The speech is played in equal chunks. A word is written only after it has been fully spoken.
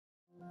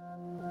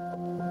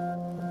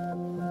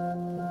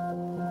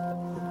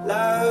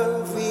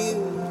love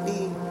will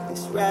lead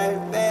us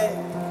right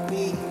back,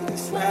 lead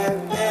us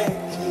right back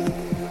here.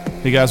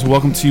 Hey guys,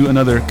 welcome to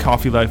another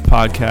Coffee Life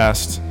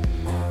podcast.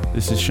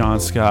 This is Sean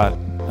Scott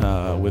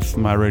with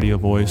my radio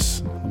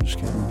voice. I'm just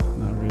kidding,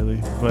 not really,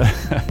 but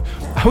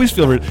I always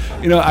feel, I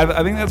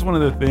think that's one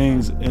of the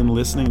things in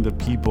listening to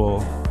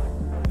people,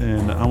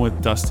 and I'm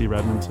with Dusty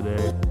Redmon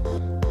today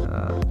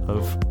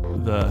of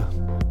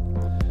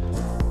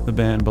the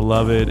band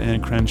Beloved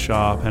and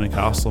Crenshaw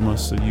Pentecostal.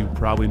 Most of you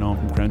probably know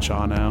him from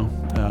Crenshaw now,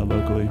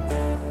 locally.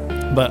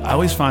 But I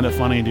always find it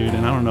funny, dude,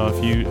 and I don't know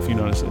if you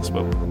notice this,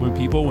 but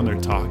when they're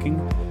talking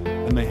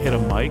and they hit a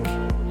mic,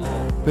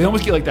 they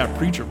almost get like that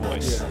preacher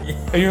voice. Yeah.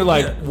 And you're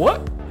like,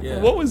 what? Yeah.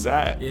 What was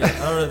that? Yeah,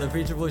 I don't know. The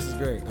preacher voice is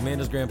great.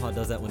 Amanda's grandpa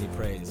does that when he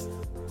prays.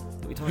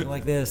 We talk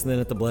like this, and then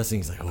at the blessing,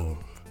 he's like, "Oh,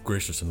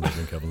 gracious and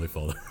loving Heavenly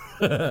Father."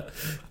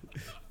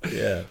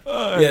 Yeah.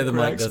 The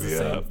mic does the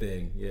same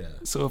thing. Yeah.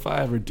 So if I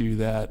ever do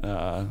that,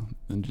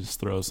 then just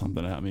throw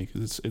something at me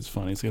because it's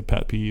funny. It's like a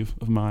pet peeve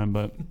of mine.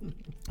 But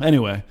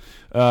anyway,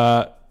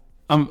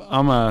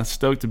 I'm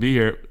stoked to be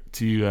here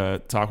to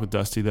talk with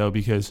Dusty though,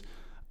 because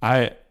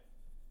I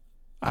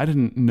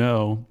didn't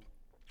know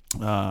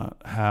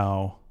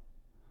how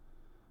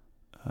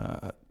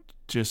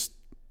just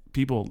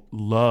people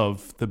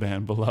love the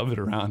band Beloved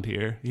around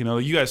here. You know,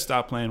 you guys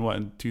stopped playing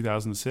in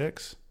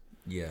 2006?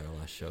 Yeah, the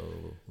last show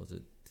was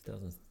it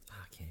 2000? I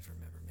can't even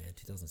remember, man.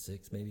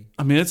 2006 maybe.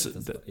 I mean, it's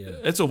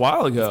a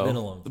while ago. It's been a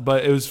long time.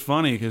 But it was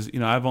funny because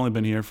I've only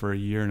been here for a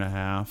year and a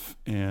half,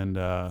 and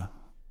I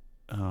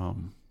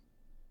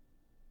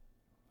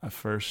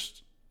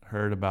first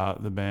heard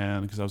about the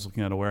band because I was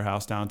looking at a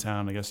warehouse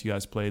downtown. I guess you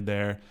guys played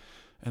there,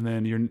 and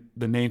then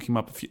the name came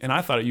up, and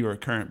I thought you were a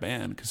current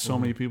band because so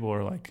many people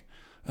are like,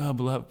 "Oh,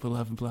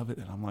 Beloved,"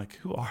 and I'm like,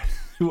 "Who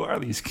are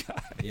these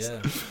guys?"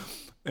 Yeah.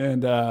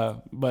 And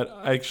but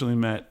I actually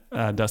met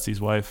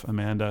Dusty's wife,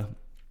 Amanda.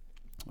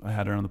 I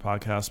had her on the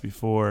podcast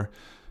before.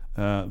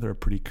 They're a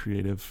pretty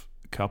creative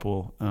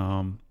couple,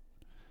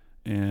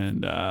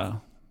 and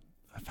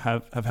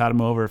I've had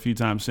him over a few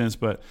times since.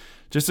 But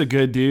just a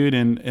good dude,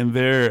 and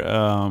they're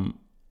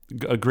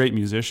a great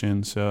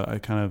musician. So I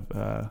kind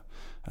of,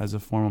 as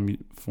a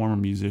former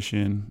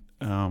musician,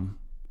 I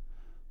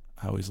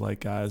always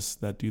like guys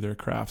that do their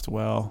craft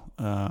well.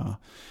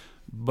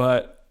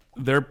 But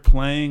they're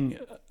playing,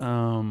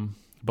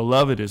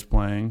 Beloved is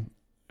playing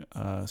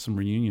some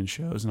reunion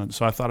shows, and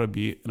so I thought it'd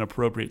be an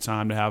appropriate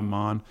time to have them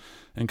on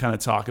and kind of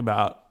talk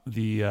about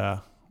the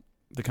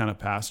kind of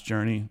past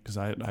journey, because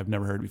I've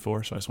never heard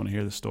before, so I just want to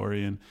hear the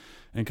story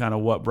and kind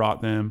of what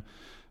brought them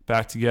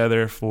back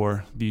together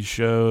for these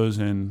shows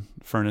and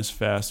Furnace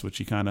Fest, which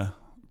he kind of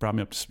brought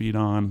me up to speed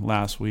on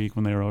last week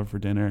when they were over for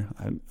dinner.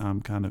 I'm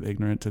kind of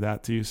ignorant to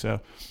that too,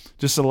 so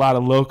just a lot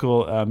of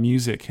local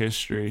music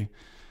history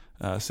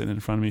sitting in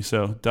front of me.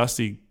 So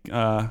Dusty,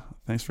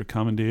 thanks for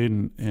coming,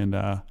 dude,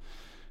 and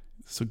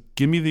so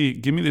give me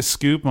the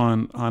scoop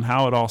on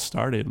how it all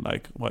started.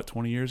 like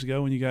 20 years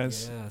ago when you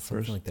guys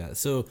something like that.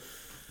 So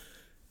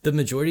the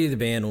majority of the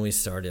band when we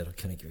started, I'll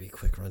kind of give you a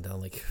quick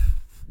rundown. Like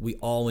we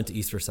all went to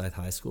East Forsyth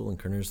High School in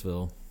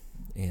Kernersville,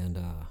 and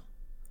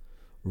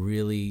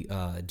really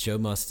Joe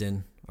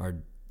Mustin,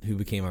 who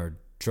became our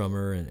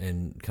drummer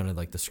and kind of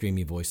like the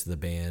screamy voice of the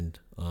band,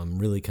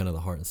 really kind of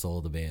the heart and soul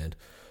of the band.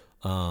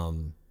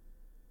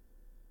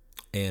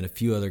 And a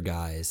few other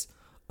guys,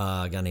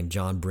 a guy named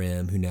John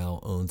Brim, who now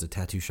owns a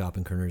tattoo shop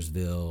in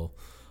Kernersville.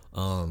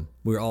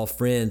 We were all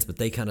friends, but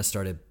they kind of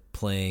started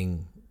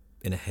playing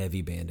in a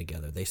heavy band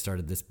together. They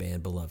started this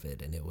band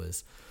Beloved, and it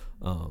was,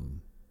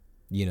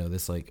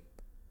 this like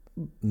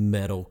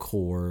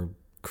metalcore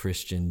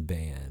Christian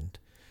band.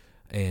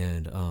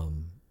 And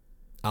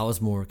I was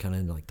more kind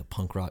of into like the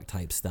punk rock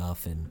type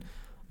stuff, and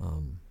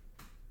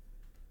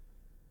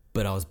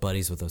but I was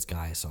buddies with those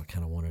guys, so I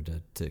kind of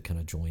wanted to kind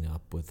of join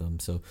up with them.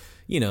 So,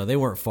 they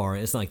weren't far.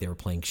 It's not like they were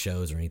playing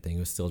shows or anything. It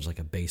was still just like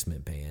a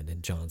basement band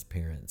in John's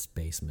parents'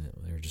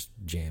 basement. They were just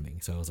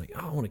jamming. So I was like,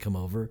 I want to come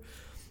over.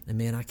 And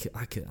man, I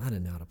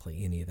didn't know how to play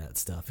any of that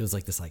stuff. It was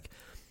like this like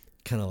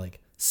kind of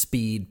like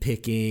speed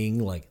picking,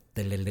 like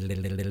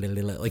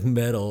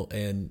metal,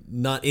 and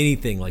not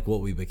anything like what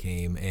we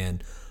became.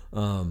 And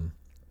kind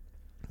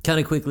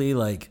of quickly,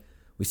 like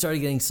we started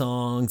getting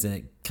songs, and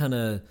it kind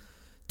of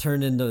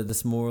turned into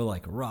this more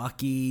like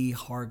rocky,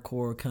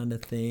 hardcore kind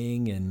of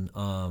thing. And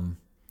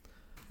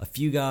a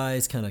few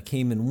guys kind of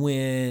came and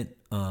went.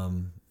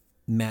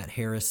 Matt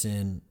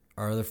Harrison,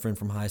 our other friend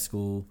from high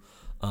school,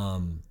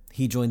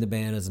 he joined the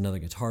band as another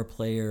guitar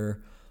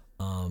player.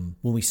 When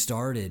we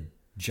started,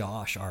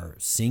 Josh, our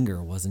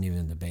singer, wasn't even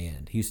in the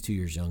band. He was 2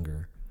 years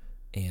younger.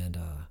 And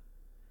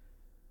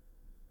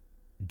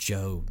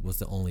Joe was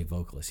the only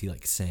vocalist. He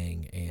like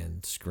sang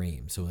and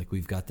screamed. So like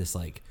we've got this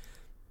like,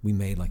 we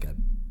made like a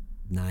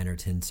 9 or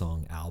 10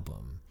 song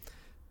album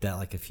that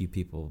like a few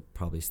people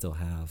probably still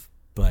have,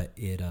 but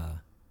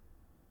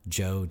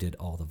Joe did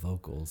all the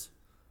vocals,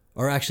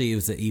 or actually it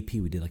was the EP.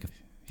 We did like a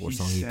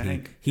 4-song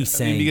EP. He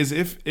sang. I mean, because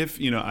if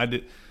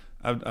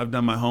I've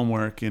done my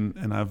homework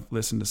and I've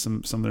listened to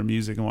some of their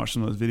music and watched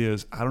some of those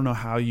videos. I don't know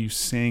how you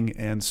sing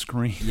and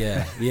scream.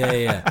 Yeah.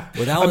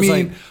 Well, that was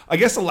I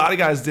guess a lot of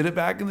guys did it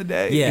back in the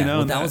day. Yeah, you know,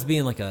 well, that was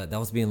being like a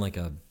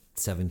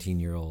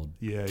 17-year-old.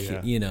 Yeah.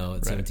 Kid, you know,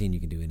 at 17 you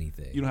can do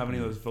anything. You don't have any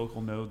of those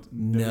vocal nodes.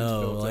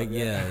 No, like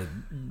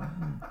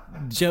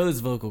Joe's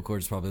vocal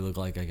cords probably look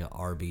like an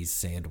Arby's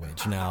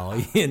sandwich now.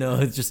 You know,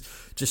 it's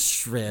just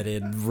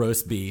shredded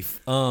roast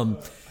beef.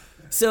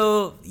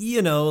 So,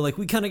 you know, like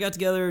we kind of got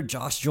together.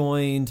 Josh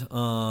joined.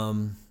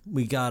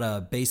 We got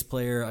a bass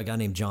player, a guy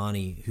named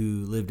Johnny,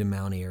 who lived in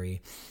Mount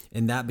Airy,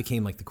 and that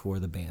became like the core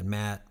of the band.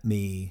 Matt,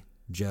 me,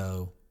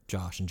 Joe,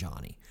 Josh, and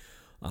Johnny.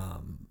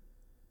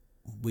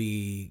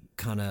 We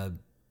kind of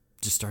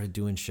just started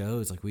doing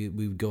shows. Like we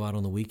would go out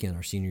on the weekend,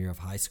 our senior year of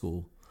high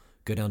school,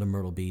 go down to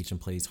Myrtle Beach and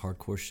play these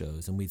hardcore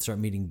shows, and we'd start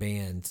meeting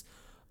bands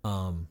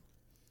on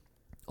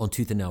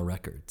Tooth and Nail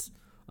Records.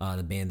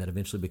 The band that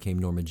eventually became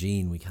Norma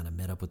Jean, we kind of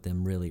met up with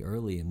them really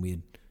early, and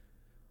we'd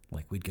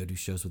go do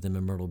shows with them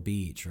in Myrtle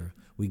Beach, or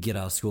we'd get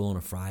out of school on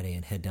a Friday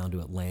and head down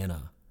to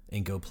Atlanta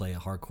and go play a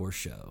hardcore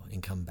show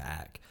and come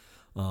back.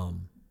 So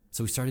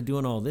we started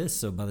doing all this.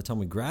 So by the time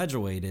we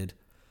graduated,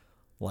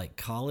 like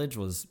college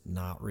was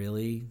not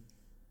really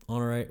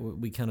all right.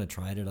 We kind of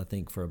tried it, I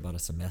think, for about a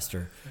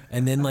semester,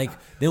 and then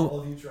All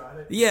of you tried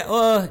it?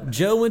 Yeah,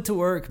 Joe went to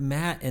work.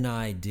 Matt and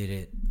I did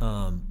it.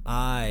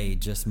 I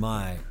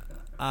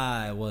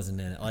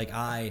wasn't in it. Like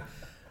I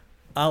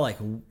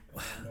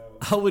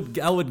would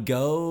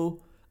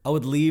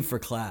leave for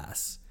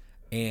class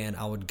and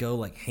I would go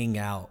like hang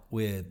out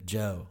with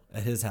Joe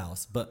at his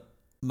house, but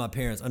my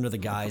parents under the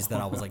guise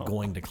that I was like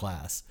going to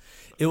class.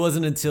 It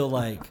wasn't until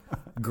like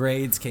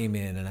grades came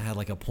in and I had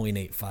like a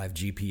 0.85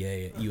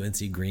 GPA at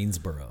UNC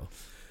Greensboro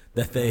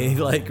that they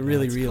like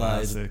really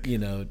realized, classic. you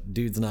know,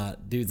 dude's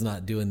not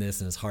doing this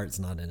and his heart's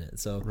not in it.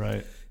 So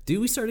Right. dude,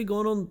 we started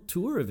going on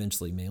tour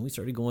eventually, man. We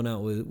started going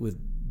out with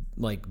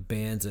like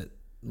bands at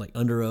like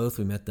Under Oath.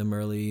 We met them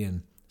early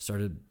and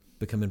started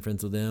becoming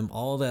friends with them.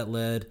 All that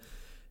led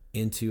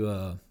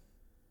into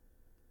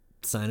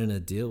signing a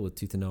deal with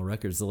Tooth and Nail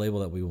Records, the label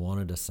that we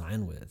wanted to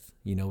sign with.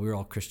 You know, we were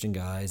all Christian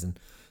guys and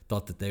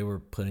thought that they were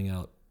putting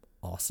out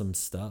awesome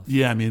stuff.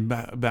 Yeah, I mean,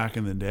 back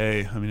in the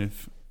day, I mean,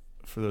 if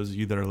for those of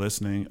you that are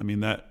listening, I mean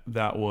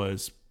that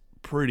was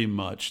pretty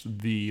much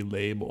the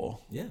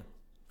label. Yeah.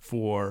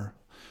 For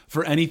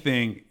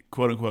anything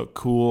quote unquote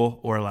cool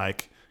or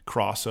like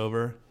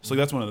crossover. So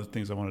that's one of the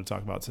things I wanted to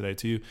talk about today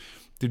too.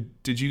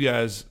 Did you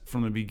guys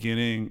from the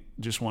beginning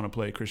just want to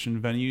play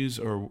Christian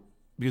venues, or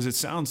because it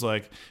sounds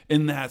like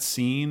in that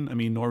scene, I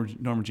mean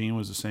Norma Jean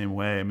was the same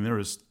way. I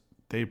mean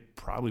they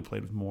probably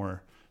played with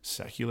more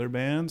secular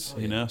bands,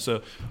 you know.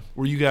 So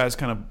were you guys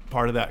kind of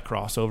part of that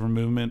crossover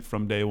movement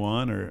from day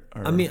one, or?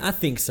 I mean, I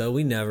think so.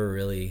 We never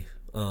really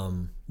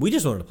we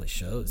just wanted to play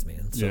shows,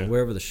 man. So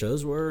wherever the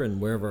shows were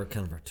and wherever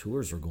kind of our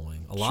tours were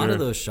going, a lot of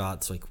those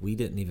shots, like we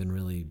didn't even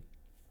really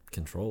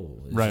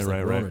control. It's just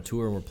like we're on a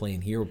tour and we're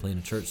playing here, we're playing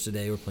a church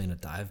today, we're playing a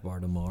dive bar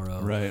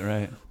tomorrow.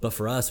 Right. But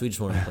for us, we just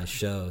wanted to play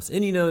shows.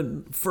 And you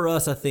know, for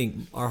us, I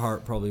think our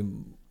heart probably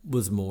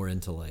was more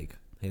into like,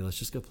 hey, let's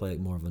just go play like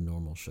more of a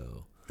normal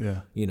show.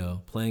 Yeah. You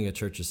know, playing a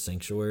church's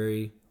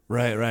sanctuary.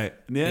 Right.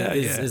 Yeah,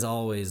 is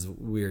always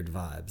weird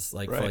vibes,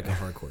 like for like a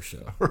hardcore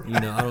show. You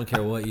know, I don't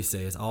care what you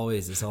say. It's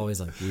always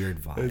like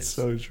weird vibes. It's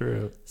so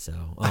true. So,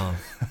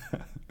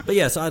 but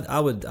yeah, so I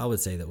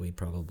would say that we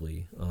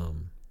probably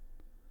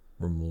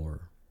were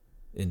more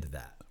into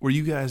that. Were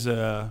you guys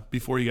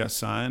before you got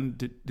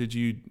signed? Did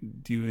you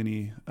do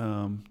any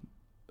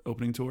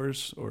opening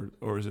tours,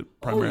 or is it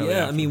primarily? Oh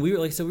yeah, after? I mean we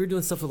were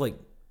doing stuff with like,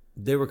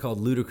 they were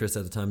called Ludacris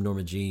at the time,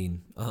 Norma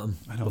Jean.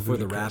 Before Ludacris.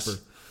 The rapper.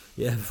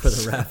 Yeah, for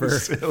the rapper.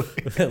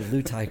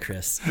 Lutai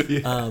Chris.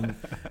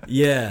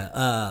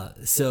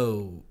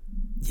 So,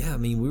 yeah, I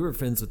mean, we were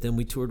friends with them.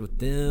 We toured with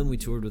them. We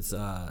toured with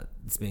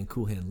this band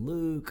Cool Hand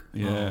Luke.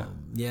 We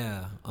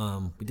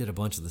did a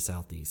bunch of the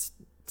Southeast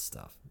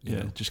stuff. You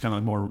know? Just kind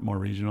of like more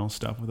regional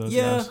stuff with those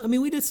guys. Yeah, I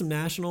mean, we did some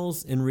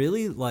nationals. And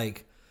really,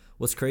 like,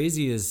 what's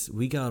crazy is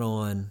we got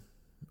on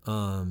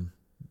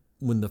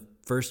when the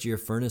first year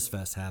Furnace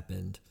Fest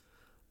happened.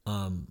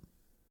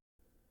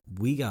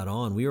 We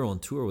were on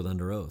tour with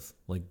Under Oath,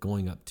 like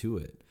going up to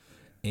it.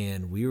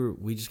 And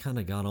we just kind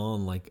of got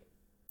on like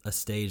a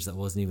stage that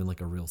wasn't even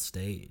like a real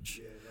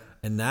stage.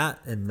 And that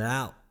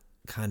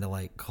kind of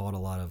like caught a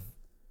lot of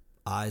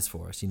eyes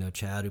for us. You know,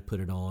 Chad, who put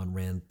it on,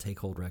 ran Take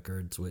Hold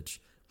Records, which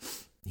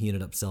he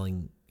ended up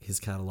selling his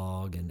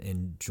catalog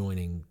and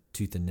joining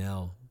Tooth and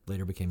Nail,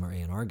 later became our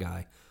A&R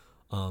guy.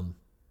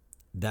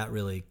 That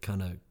really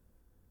kind of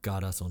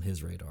got us on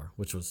his radar,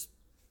 which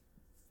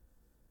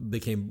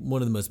became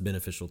one of the most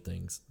beneficial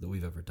things that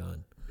we've ever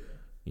done,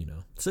 you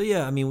know? So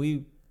yeah, I mean,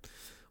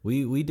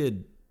 we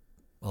did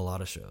a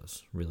lot of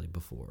shows really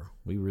before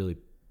we really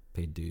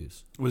paid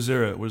dues. Was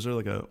there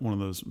like one of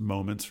those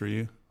moments for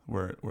you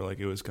where like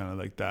it was kind of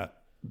like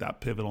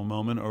that pivotal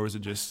moment, or was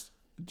it just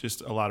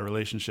a lot of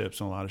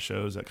relationships and a lot of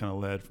shows that kind of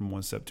led from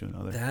one step to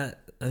another?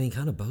 I mean,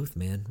 kind of both,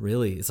 man,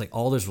 really. It's like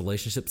all those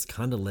relationships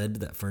kind of led to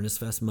that Furnace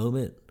Fest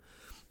moment.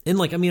 And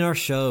like, I mean, our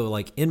show,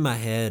 like in my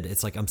head,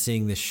 it's like I'm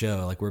seeing this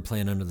show, like we're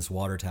playing under this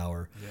water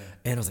tower. Yeah.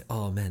 And I was like,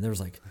 oh man, there was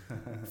like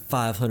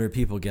 500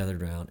 people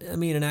gathered around. I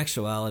mean, in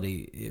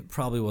actuality, it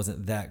probably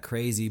wasn't that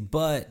crazy,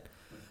 but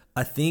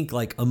I think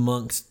like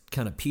amongst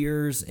kind of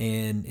peers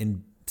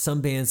and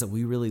some bands that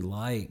we really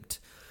liked,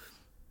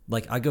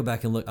 like I go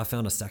back and look, I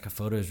found a stack of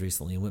photos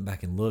recently and went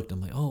back and looked. I'm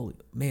like, oh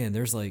man,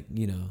 there's like,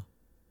 you know,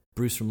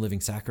 Bruce from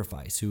Living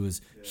Sacrifice, who was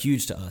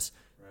huge to us.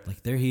 Right.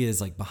 Like there he is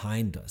like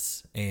behind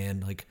us.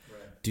 And like,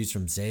 dudes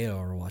from Zayo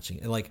are watching,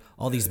 and like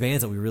all these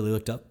bands that we really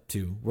looked up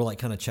to were like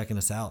kind of checking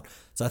us out.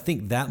 So I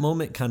think that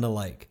moment kind of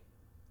like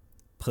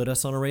put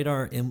us on a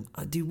radar. And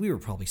dude, we were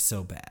probably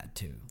so bad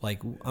too.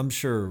 Like I'm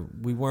sure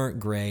we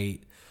weren't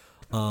great,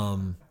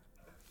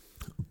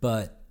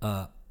 but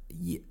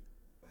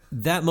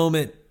that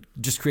moment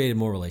just created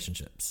more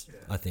relationships.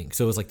 I think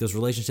so. It was like those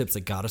relationships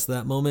that got us to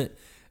that moment,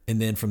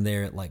 and then from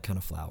there it like kind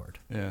of flowered.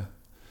 Yeah.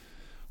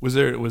 Was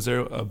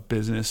there a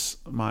business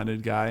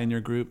minded guy in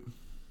your group?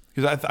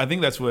 Because I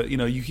think that's what, you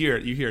know, you hear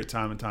it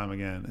time and time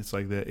again. It's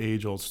like the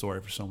age-old story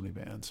for so many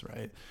bands,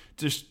 right?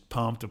 Just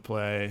pumped to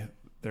play.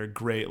 They're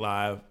great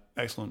live,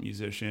 excellent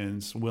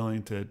musicians,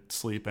 willing to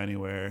sleep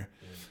anywhere.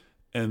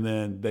 Yeah. And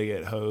then they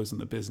get hosed on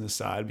the business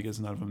side because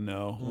none of them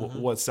know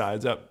what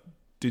side's up.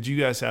 Did you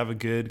guys have a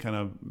good kind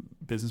of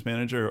business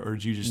manager, or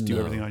did you just do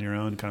everything on your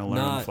own, kind of learn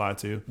on the fly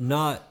too?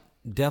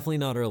 Definitely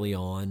not early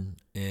on.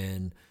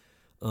 And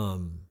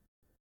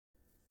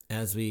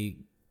as we,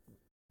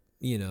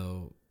 you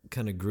know,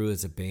 kind of grew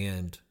as a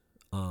band,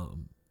 I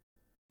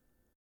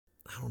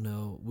don't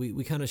know,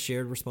 we kind of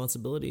shared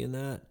responsibility in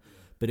that,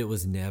 but it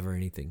was never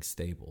anything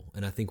stable.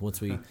 And I think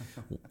once we,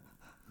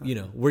 you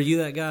know, were you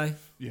that guy?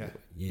 Yeah,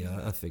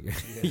 I figured.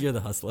 You're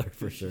the hustler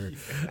for sure.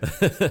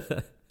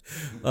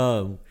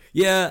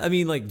 Yeah, I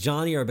mean, like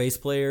Johnny, our bass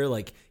player,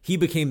 like he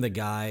became the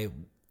guy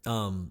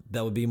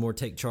that would be more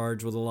take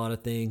charge with a lot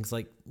of things.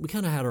 Like we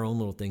kind of had our own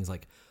little things.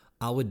 Like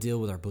I would deal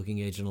with our booking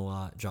agent a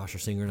lot. Josh, our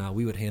singer, and I,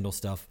 we would handle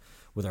stuff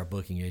with our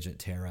booking agent,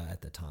 Tara,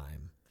 at the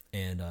time.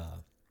 And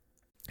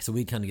so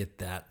we'd kind of get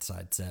that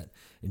side set.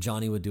 And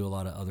Johnny would do a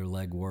lot of other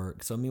leg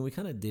work. So, I mean, we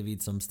kind of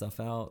divvied some stuff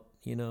out,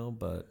 you know,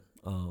 but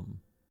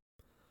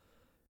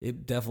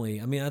it definitely,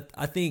 I mean,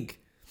 I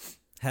think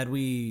had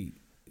we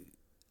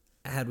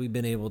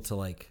been able to,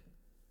 like,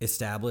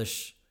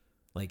 establish,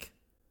 like,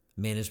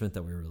 management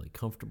that we were really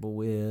comfortable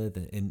with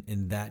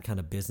and that kind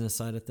of business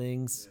side of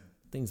things,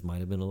 things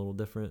might have been a little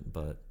different.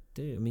 But,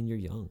 dude, I mean, you're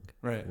young.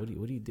 Right. What do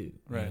you do?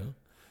 Right. You know?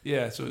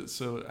 Yeah, so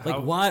how,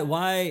 like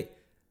why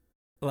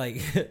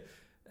like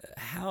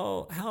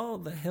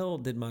how the hell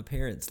did my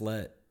parents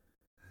let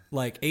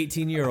like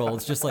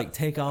 18-year-olds just like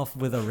take off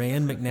with a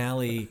Rand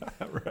McNally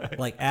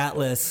like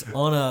Atlas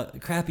on a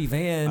crappy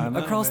van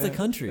across the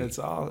country? It's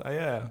all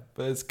but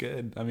it's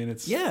good. I mean,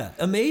 it's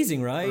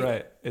amazing, right?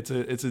 Right. It's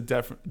a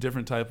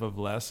different type of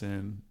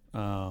lesson,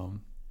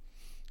 and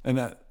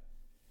that,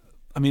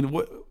 I mean,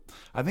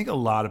 I think a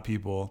lot of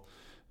people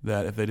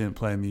that if they didn't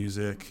play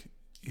music,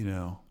 you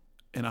know.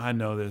 And I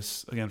know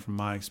this, again, from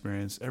my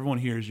experience, everyone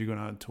hears you going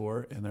on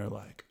tour and they're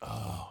like,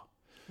 oh,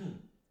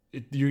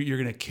 you're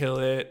going to kill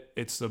it.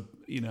 It's the,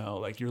 you know,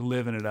 like you're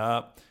living it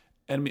up.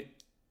 And I mean,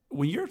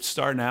 when you're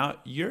starting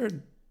out, you're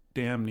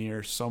damn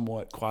near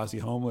somewhat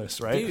quasi-homeless,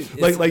 right?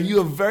 Dude, like you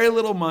have very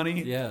little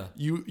money. Yeah.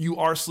 You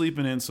are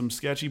sleeping in some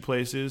sketchy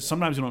places.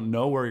 Sometimes you don't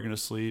know where you're going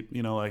to sleep.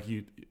 You know, like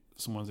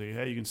someone's like,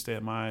 hey, you can stay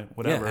at my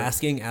whatever. Yeah,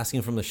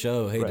 asking from the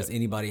show, hey, does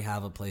anybody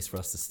have a place for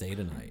us to stay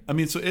tonight? I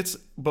mean,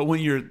 but when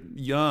you're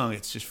young,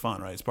 it's just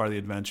fun, right? It's part of the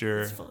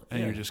adventure. It's fun,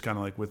 and you're just kind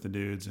of like with the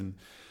dudes. And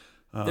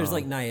there's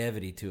like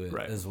naivety to it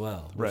as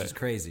well, which is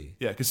crazy.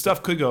 Yeah, because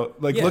stuff could go,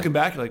 like looking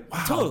back, you're like,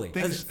 wow. Totally.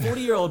 As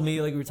 40-year-old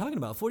me, like we were talking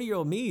about,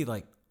 40-year-old me,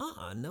 like,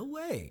 no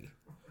way.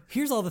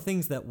 Here's all the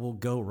things that will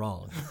go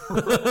wrong.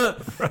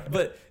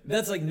 But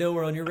that's like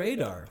nowhere on your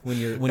radar when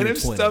you're 20. If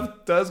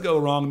stuff does go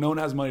wrong, no one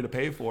has money to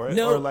pay for it.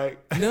 No, or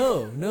like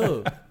no.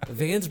 The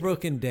van's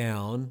broken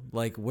down.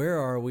 Like, where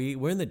are we?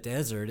 We're in the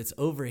desert. It's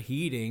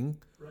overheating.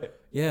 Right.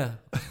 Yeah.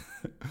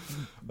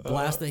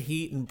 Blast the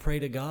heat and pray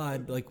to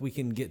God like we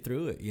can get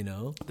through it, you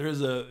know?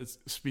 There's there's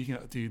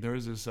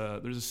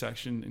a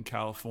section in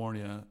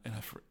California, and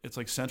it's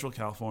like Central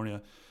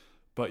California,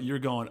 but you're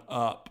going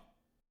up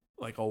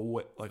like a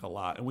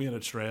lot. And we had a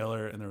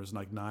trailer, and there was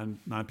like nine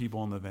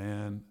people in the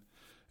van,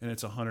 and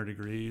it's 100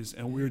 degrees,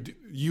 and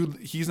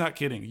he's not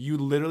kidding. You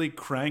literally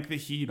crank the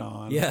heat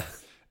on. Yeah.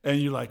 And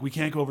you're like, we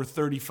can't go over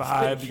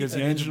 35 because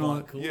the engine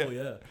will. Cool,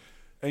 yeah.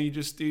 And you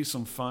just do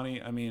some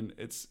funny. I mean,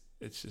 it's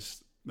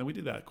just. Then we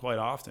did that quite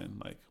often.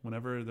 Like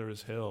whenever there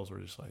was hills, we're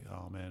just like,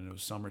 oh man, it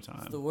was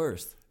summertime. It's the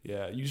worst.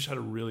 Yeah, you just had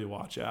to really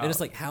watch out. And it's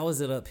like, how is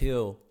it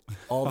uphill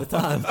all the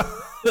time?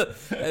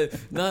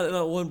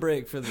 not one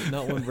break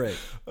not one break.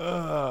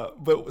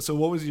 But so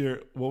what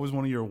was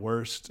one of your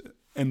worst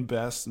and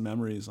best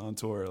memories on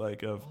tour?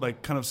 Like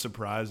kind of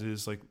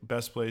surprises, like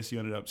best place you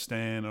ended up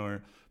staying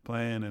or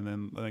playing, and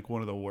then like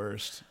one of the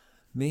worst.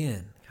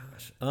 Man,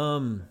 gosh.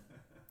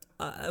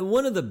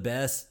 One of the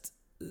best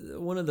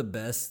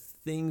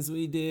things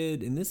we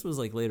did, and this was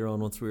like later on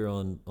once we were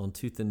on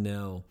Tooth and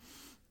Nail.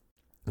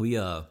 We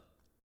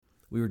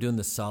were doing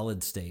the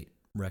Solid State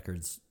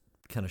Records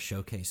kind of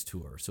showcase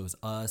tour. So it was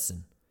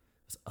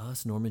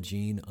us, Norma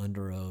Jean,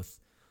 Under Oath,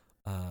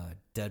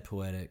 Dead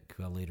Poetic,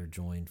 who I later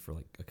joined for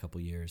like a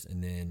couple years,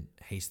 and then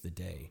Haste the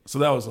Day. So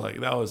that was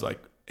like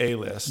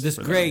A-list. This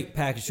great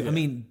package. Yeah. I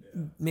mean,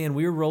 man,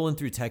 we were rolling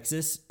through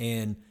Texas,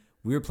 and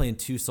we were playing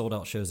 2 sold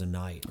out shows a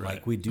night. Right.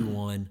 Like we'd do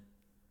one,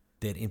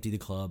 they'd empty the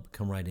club,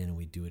 come right in, and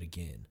we'd do it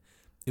again.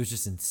 It was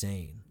just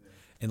insane. Yeah.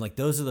 And like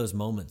those are those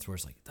moments where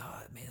it's like,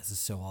 oh, man, this is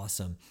so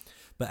awesome.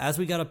 But as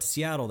we got up to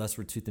Seattle, that's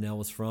where Tooth and Nail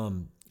was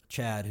from.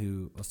 Chad,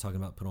 who I was talking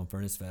about, put on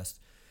Furnace Fest.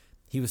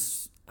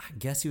 I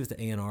guess he was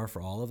the A&R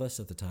for all of us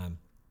at the time.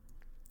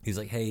 He was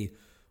like, hey,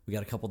 we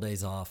got a couple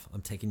days off.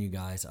 I'm taking you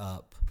guys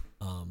up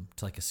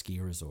to like a ski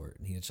resort.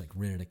 And he just like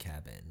rented a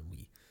cabin. And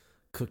we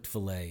cooked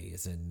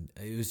fillets, and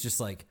it was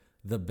just like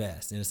the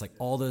best. And it's like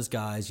all those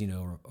guys, you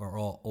know, are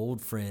all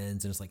old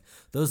friends. And it's like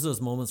those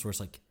moments where it's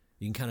like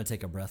you can kind of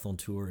take a breath on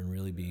tour and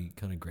really be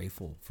kind of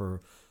grateful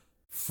for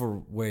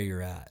where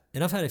you're at.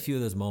 And I've had a few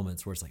of those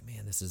moments where it's like,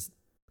 man,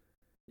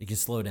 you can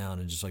slow down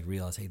and just like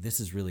realize, hey, this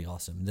is really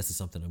awesome. And this is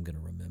something I'm going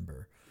to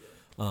remember.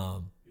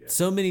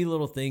 So many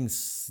little things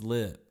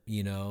slip,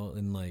 you know,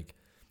 and like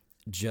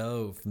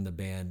Joe from the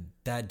band,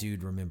 that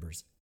dude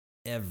remembers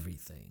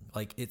everything.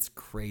 Like it's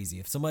crazy.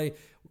 If we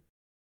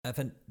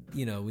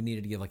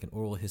needed to give like an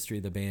oral history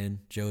of the band,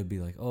 Joe would be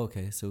like, oh,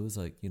 okay. So it was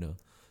like, you know,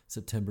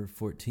 September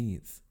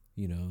 14th,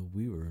 you know,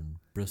 we were in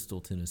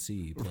Bristol,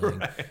 Tennessee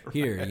playing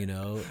here, you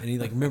know, and he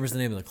like remembers the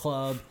name of the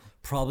club,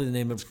 probably the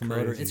name of the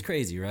promoter. Crazy. It's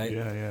crazy, right?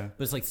 Yeah.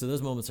 But it's like, so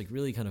those moments like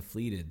really kind of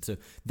fleeted. So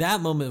that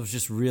moment was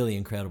just really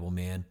incredible,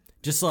 man.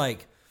 Just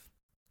like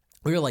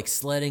we were like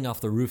sledding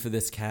off the roof of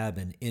this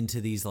cabin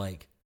into these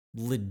like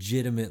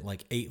legitimate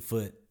like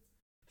 8-foot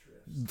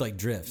like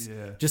drifts.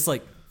 Yeah. Just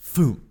like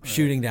boom,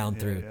 shooting down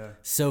through. Yeah.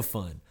 So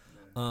fun.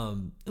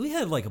 We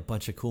had like a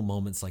bunch of cool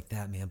moments like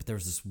that, man. But there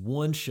was this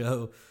one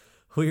show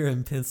we were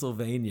in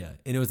Pennsylvania,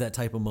 and it was that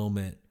type of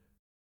moment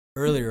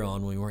earlier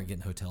on when we weren't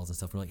getting hotels and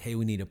stuff. We're like, hey,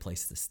 we need a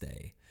place to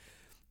stay.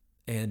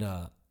 And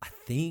I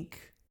think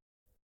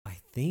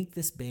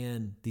this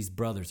band, these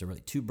brothers, there were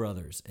like 2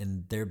 brothers,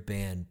 and their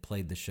band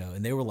played the show,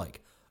 and they were like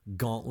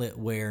gauntlet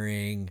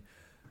wearing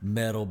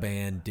metal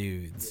band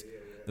dudes.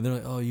 And they're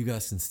like, oh, you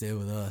guys can stay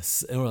with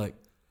us. And we're like,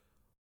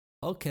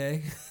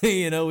 okay.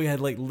 You know, we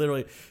had like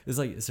literally, it's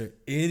like, is there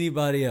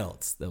anybody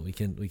else that we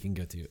can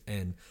go to?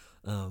 And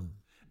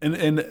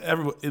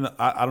everyone,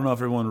 I don't know if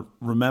everyone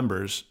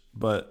remembers,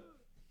 but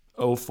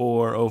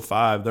 04,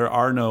 05, there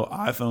are no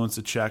iPhones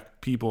to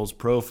check people's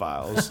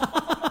profiles.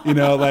 You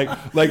know,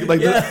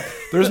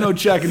 there's no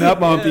checking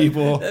up on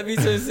people. That'd be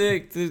so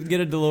sick to get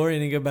a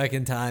DeLorean and go back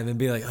in time and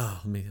be like, oh,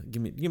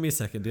 give me a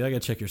second, dude. I gotta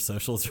check your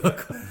socials real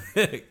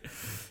quick.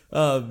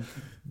 So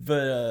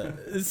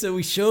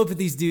we show up at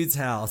these dudes'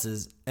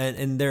 houses,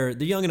 and they're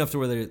young enough to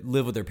where they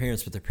live with their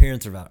parents, but their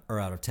parents are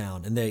out of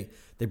town, and they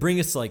bring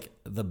us to like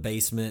the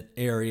basement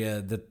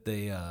area that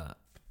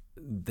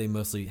they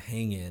mostly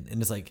hang in,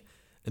 and it's like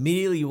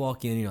immediately you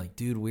walk in and you're like,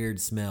 dude, weird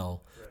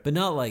smell, but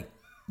not like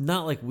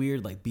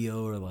weird like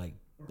BO or like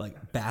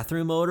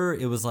bathroom odor.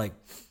 It was like,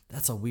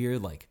 that's a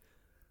weird like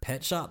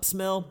pet shop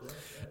smell.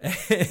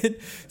 And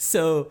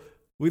so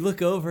we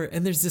look over,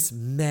 and there's this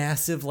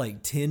massive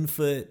like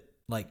 10-foot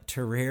like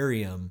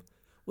terrarium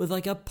with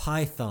like a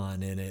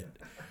python in it.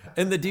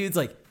 And the dude's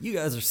like, you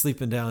guys are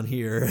sleeping down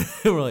here.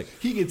 And we're like,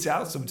 he gets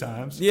out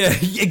sometimes. Yeah,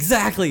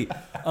 exactly.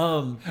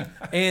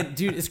 And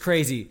dude, it's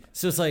crazy.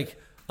 So it's like,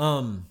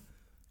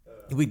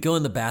 we'd go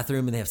in the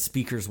bathroom, and they have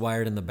speakers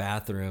wired in the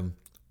bathroom,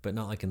 but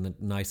not like in the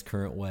nice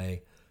current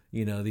way.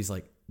 You know, these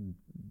like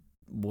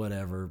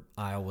whatever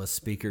Iowa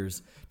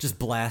speakers just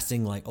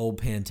blasting like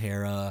old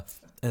Pantera,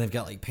 and they've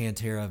got like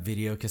Pantera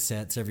video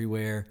cassettes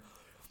everywhere.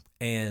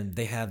 And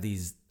they have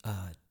these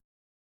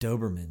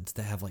Dobermans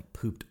that have like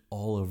pooped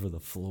all over the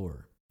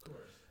floor.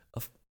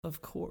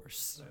 Of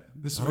course.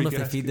 I don't know if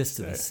they feed this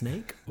to the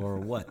snake or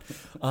what.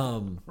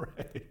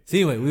 Right. So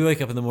anyway, we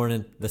wake up in the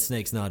morning, the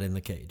snake's not in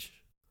the cage.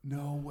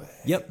 No way.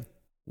 Yep.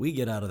 We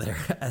get out of there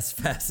as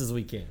fast as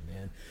we can,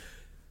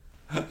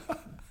 man.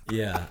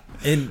 Yeah.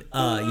 And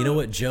you know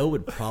what? Joe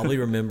would probably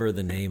remember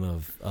the name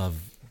of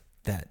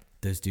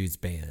those dudes'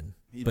 band.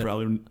 He'd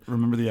probably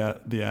remember the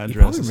address. He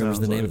probably remembers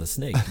the name of the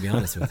snake, to be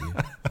honest with you.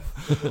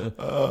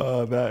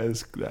 Oh,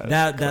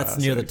 that's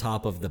near the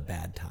top of the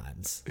bad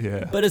times.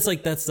 Yeah. But it's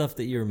like that stuff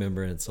that you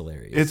remember, and it's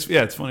hilarious.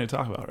 It's funny to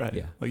talk about, right?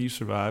 Yeah. Like you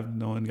survived.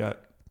 No one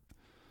got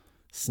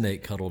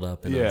snake cuddled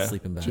up in a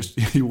sleeping bag.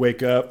 Just you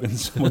wake up and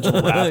someone's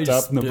wrapped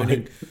up in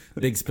the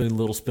big spoon,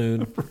 little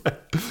spoon. Right.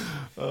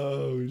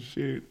 Oh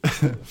shoot.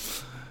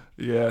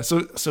 Yeah.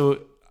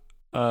 So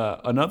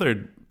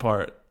another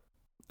part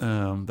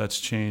that's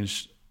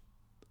changed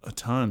a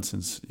ton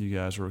since you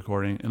guys were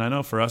recording, and I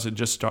know for us it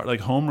just started, like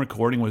home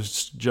recording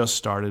was just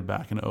started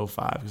back in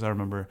 05, because I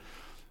remember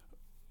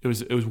it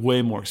was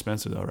way more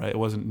expensive though, right? It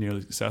wasn't nearly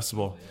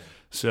accessible. Yeah.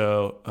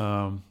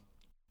 So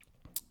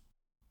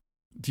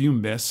do you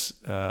miss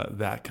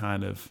that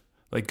kind of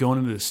like going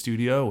into the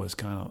studio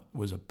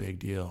was a big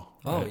deal.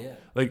 Oh right? yeah.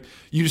 Like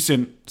you just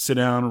didn't sit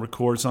down and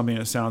record something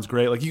that sounds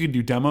great. Like you could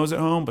do demos at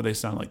home, but they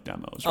sound like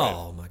demos. Right?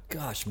 Oh my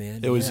gosh,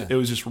 man. It was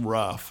just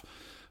rough.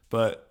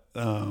 But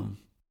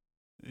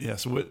yeah.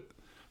 So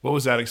what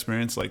was that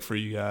experience like for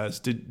you guys?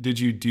 Did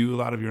you do a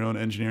lot of your own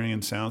engineering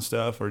and sound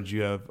stuff, or did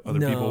you have other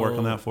people work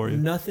on that for you?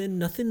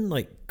 Nothing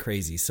like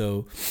crazy.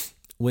 So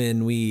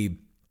when we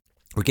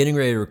were getting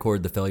ready to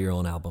record the Failure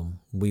On album,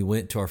 we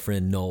went to our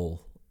friend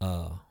Noel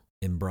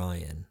and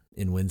Brian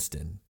in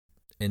Winston.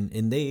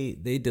 And they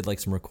did like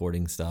some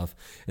recording stuff.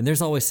 And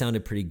theirs always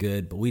sounded pretty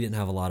good, but we didn't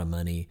have a lot of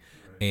money.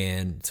 Right.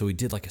 And so we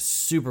did like a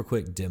super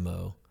quick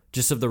demo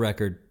just of the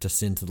record to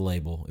send to the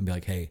label and be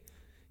like, hey,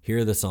 here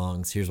are the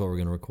songs. Here's what we're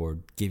going to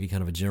record. Give you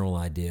kind of a general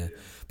idea. Yeah.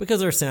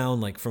 Because our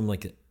sound, like from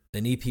like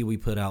an EP we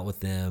put out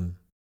with them,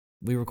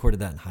 we recorded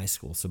that in high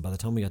school. So by the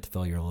time we got to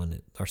Failure On,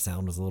 our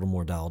sound was a little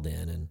more dialed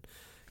in and,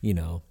 you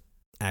know,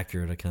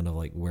 accurate to kind of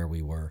like where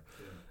we were.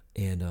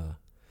 Yeah. And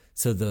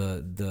so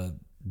the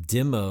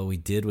demo we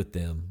did with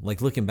them,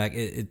 like looking back,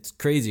 it's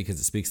crazy because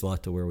it speaks a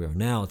lot to where we are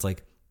now. It's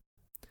like,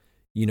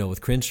 you know, with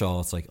Crenshaw,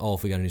 it's like, oh,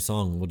 if we got a new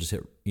song, we'll just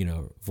hit, you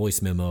know,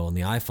 voice memo on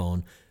the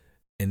iPhone.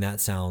 And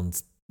that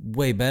sounds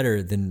way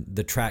better than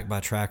the track by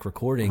track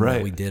recording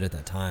that we did at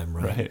that time.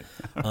 Right.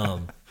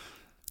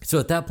 So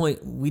at that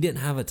point we didn't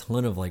have a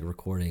ton of like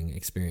recording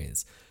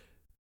experience,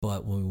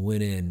 but when we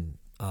went in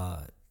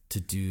to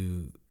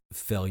do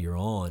Failure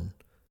On,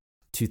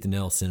 Tooth and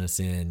Nail sent us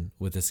in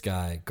with this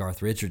guy,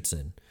 Garth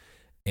Richardson,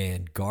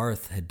 and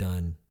Garth had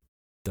done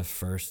the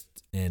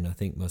first and I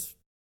think most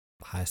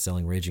highest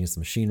selling Rage Against the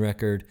Machine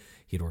record.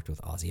 He'd worked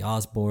with Ozzy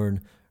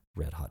Osbourne,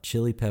 Red Hot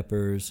Chili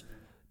Peppers,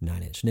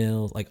 9 Inch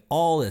Nails, like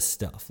all this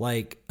stuff.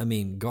 Like, I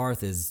mean,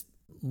 Garth is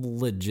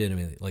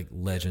legitimately like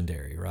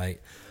legendary,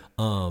 right?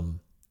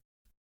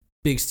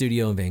 Big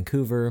studio in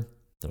Vancouver.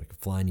 They're like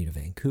flying you to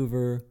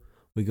Vancouver.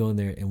 We go in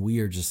there and we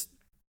are just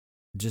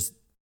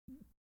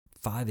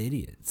 5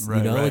 idiots,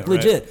 you know, like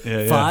legit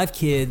 5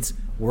 kids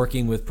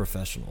working with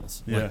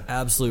professionals, like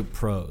absolute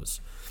pros.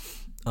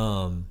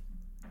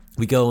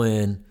 We go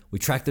in, we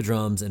track the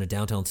drums in a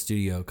downtown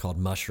studio called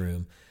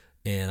Mushroom.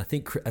 And I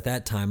think at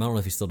that time, I don't know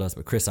if he still does,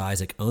 but Chris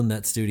Isaac owned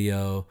that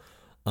studio.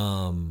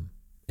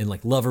 And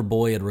like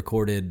Loverboy had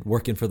recorded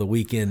Working for the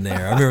Weekend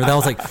there. I remember that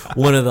was like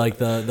one of like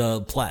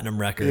the platinum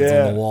records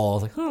on the wall. I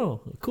was like,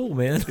 oh, cool,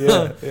 man.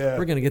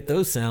 We're going to get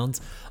those sounds.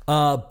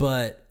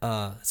 But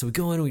so we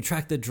go in and we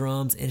track the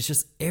drums and it's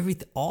just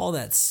everything, all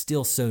that's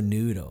still so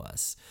new to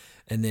us.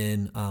 And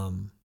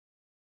then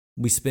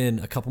we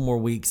spend a couple more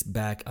weeks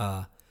back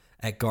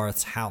at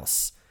Garth's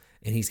house.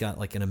 And he's got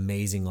like an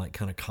amazing like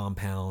kind of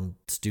compound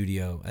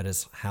studio at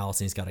his house.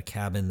 And he's got a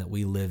cabin that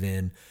we live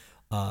in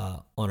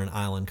on an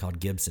island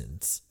called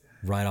Gibson's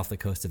right off the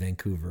coast of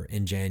Vancouver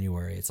in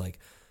January. It's like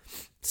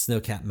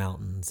snow-capped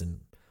mountains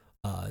and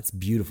it's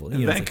beautiful.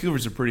 And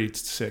Vancouver's a pretty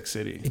sick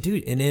city.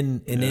 Dude, and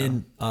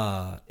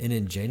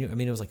in January, I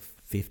mean, it was like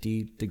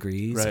 50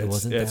 degrees. Right. It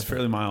wasn't it's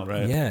fairly mild,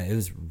 right? Yeah, it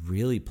was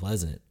really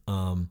pleasant.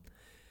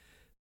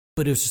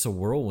 But it was just a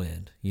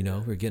whirlwind, you know.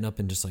 We were getting up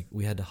and just like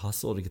we had to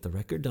hustle to get the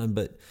record done,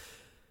 but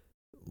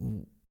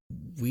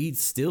we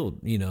still,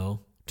 you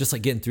know, just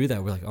like getting through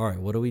that. We're like, all right,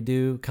 what do we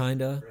do?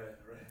 Kinda.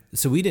 Right.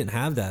 So we didn't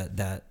have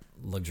that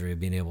luxury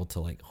of being able to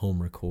like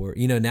home record.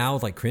 You know, now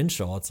with like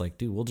Crenshaw, it's like,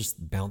 dude, we'll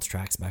just bounce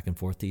tracks back and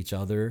forth to each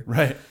other.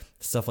 Right.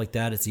 Stuff like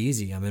that. It's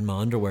easy. I'm in my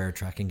underwear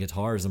tracking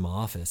guitars in my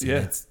office. And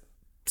it's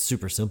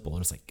super simple.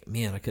 And it's like,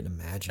 man, I couldn't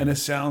imagine. And it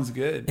sounds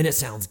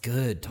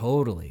good.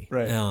 Totally.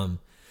 Right.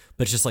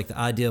 But it's just like the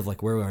idea of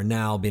like where we are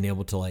now, being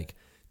able to like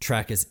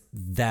track is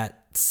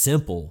that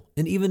simple.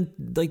 And even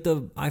like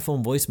the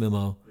iPhone voice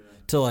memo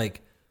to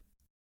like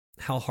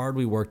how hard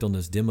we worked on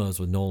those demos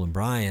with Noel and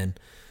Brian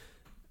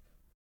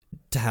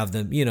to have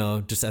them, you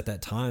know, just at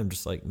that time,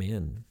 just like,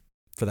 man,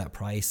 for that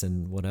price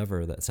and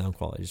whatever, that sound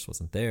quality just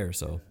wasn't there.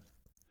 So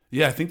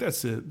yeah, I think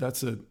it's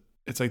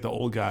like the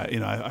old guy, you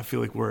know, I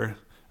feel like we're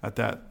at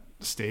that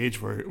stage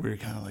where we're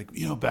kind of like,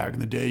 you know, back in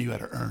the day you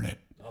had to earn it.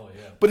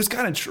 But it's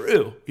kind of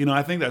true. You know,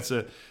 I think there's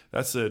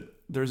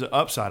an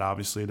upside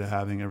obviously to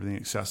having everything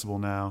accessible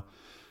now,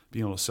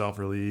 being able to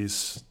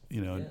self-release,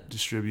 you know,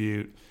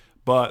 distribute,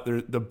 but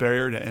the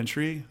barrier to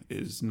entry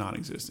is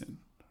non-existent,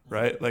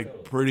 right?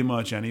 Like pretty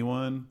much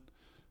anyone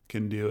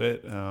can do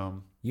it.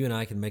 You and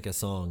I can make a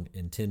song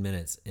in 10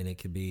 minutes and it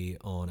could be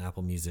on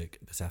Apple Music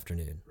this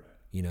afternoon,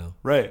 you know?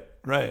 Right.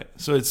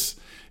 So it's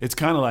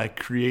kind of like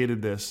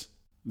created this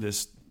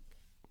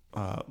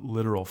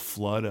literal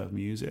flood of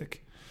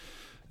music.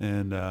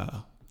 And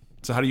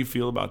so how do you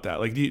feel about that?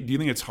 Like, do you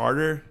think it's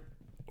harder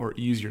or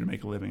easier to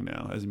make a living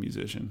now as a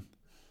musician?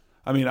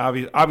 I mean,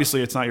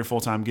 obviously it's not your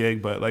full-time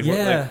gig, but like,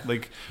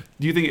 like,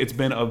 do you think it's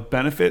been a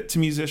benefit to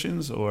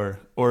musicians or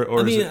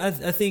I mean, I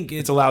think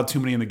it's allowed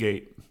too many in the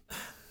gate?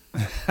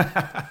 You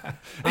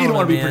don't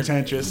want to be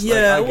pretentious.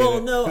 Yeah.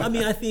 No, I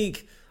mean, I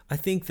think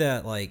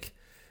that like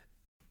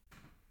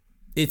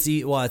it's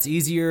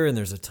easier and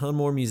there's a ton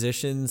more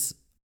musicians.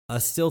 I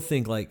still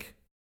think like,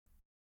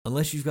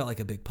 unless you've got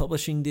like a big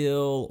publishing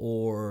deal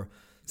or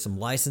some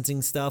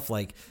licensing stuff,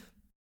 like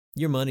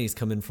your money's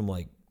coming from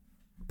like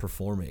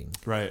performing.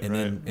 Right. And right.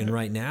 then, and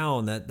right now,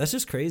 and that's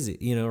just crazy.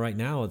 You know, right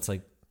now it's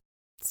like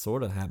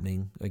sort of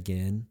happening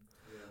again.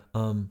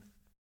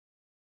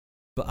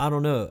 But I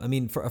don't know. I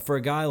mean, for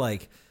a guy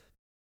like,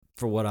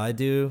 for what I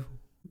do,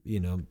 you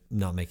know,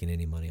 not making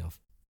any money off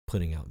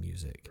putting out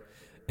music.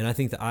 And I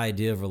think the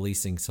idea of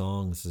releasing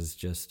songs is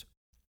just,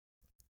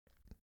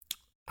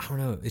 I don't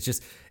know.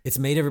 It's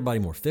made everybody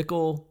more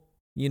fickle,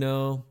 you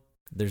know.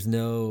 There's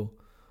no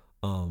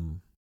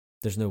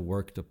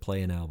work to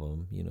play an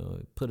album, you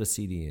know, put a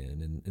CD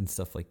in and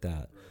stuff like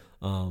that.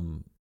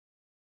 And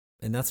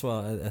that's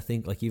why I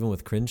think, like, even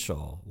with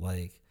Crenshaw,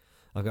 like,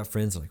 I've got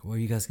friends like, well, are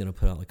you guys going to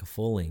put out like a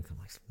full length? I'm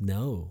like,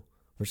 no,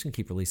 we're just going to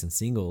keep releasing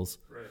singles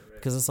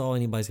because that's all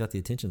anybody's got the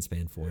attention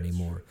span for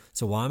anymore. True.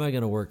 So why am I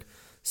going to work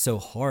so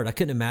hard? I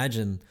couldn't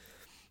imagine,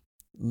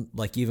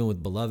 like, even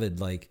with Beloved,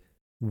 like,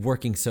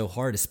 working so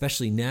hard,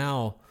 especially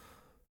now,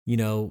 you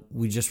know,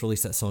 we just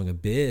released that song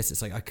Abyss.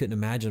 It's like, I couldn't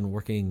imagine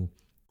working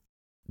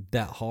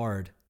that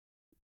hard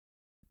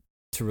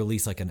to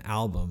release like an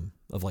album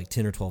of like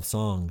 10 or 12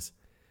 songs,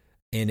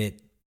 and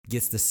it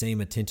gets the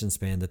same attention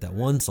span that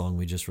one song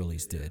we just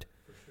released did.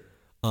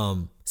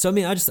 So I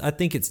mean, I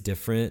think it's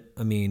different.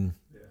 I mean,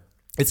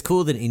 it's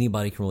cool that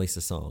anybody can release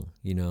a song,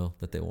 you know,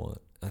 that they want.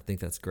 I think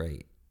that's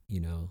great. You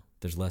know,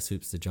 there's less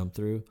hoops to jump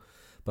through,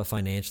 but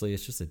financially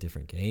it's just a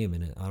different game,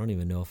 and I don't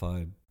even know if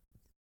I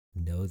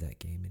know that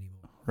game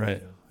anymore.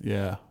 Right.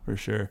 Yeah, for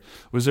sure.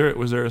 Was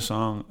there a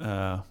song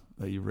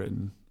that you've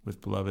written with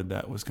Beloved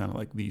that was kind of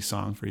like the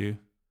song for you?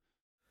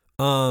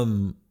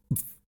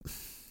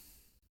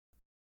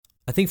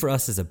 I think for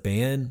us as a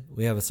band,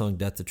 we have a song,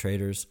 Death to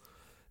Traitors,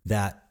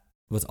 that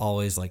was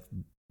always like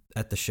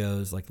at the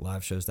shows, like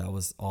live shows, that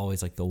was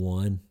always like the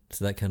one.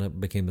 So that kind of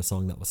became the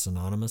song that was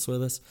synonymous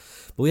with us.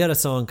 But we had a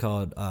song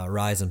called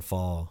Rise and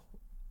Fall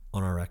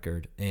on our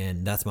record,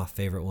 and that's my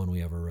favorite one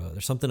we ever wrote.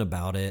 There's something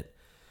about it.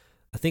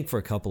 I think for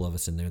a couple of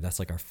us in there, that's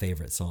like our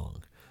favorite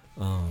song.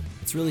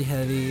 It's really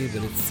heavy,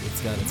 but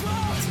it's got its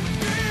moments.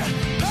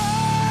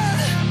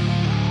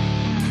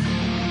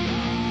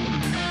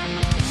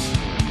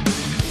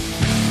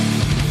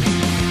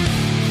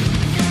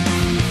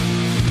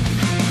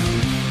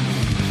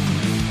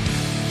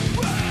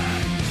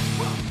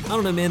 I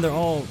don't know, man. They're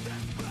all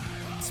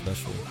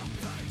special.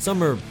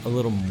 Some are a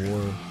little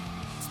more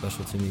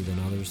special to me than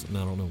others, and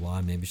I don't know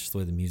why. Maybe it's just the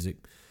way the music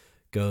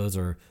goes,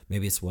 or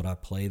maybe it's what I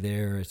play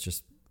there. It's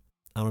just,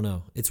 I don't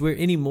know. It's weird.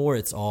 Anymore,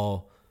 it's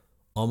all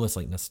almost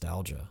like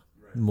nostalgia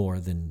more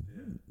than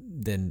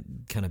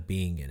kind of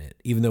being in it.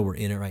 Even though we're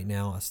in it right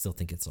now, I still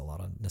think it's a lot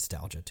of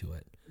nostalgia to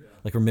it.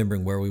 Like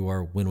remembering where we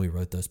were when we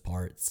wrote those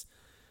parts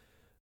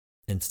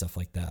and stuff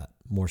like that,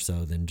 more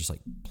so than just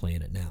like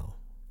playing it now.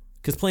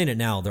 Because playing it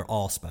now, they're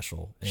all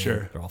special. And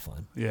sure, they're all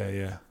fun.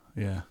 Yeah.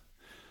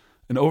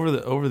 And over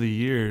the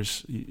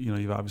years, you know,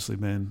 you've obviously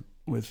been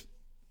with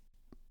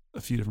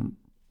a few different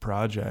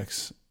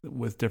projects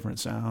with different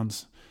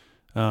sounds.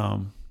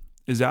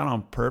 Is that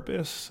on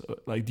purpose?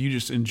 Like, do you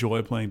just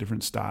enjoy playing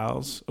different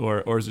styles,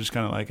 or is it just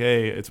kind of like,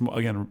 hey, it's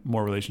again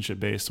more relationship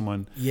based?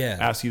 Someone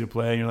asks you to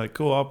play, and you're like,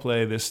 cool, I'll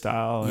play this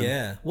style. And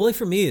yeah. Well, like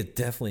for me, it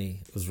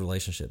definitely was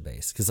relationship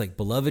based, because like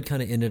Beloved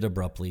kind of ended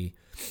abruptly.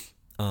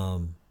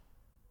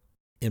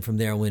 And from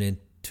there, I went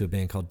into a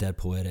band called Dead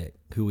Poetic,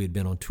 who we had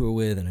been on tour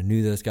with, and I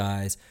knew those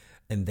guys,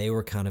 and they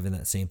were kind of in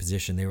that same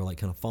position. They were like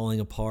kind of falling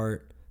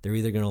apart. They're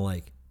either going to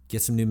like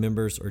get some new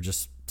members or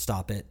just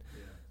stop it.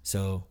 Yeah.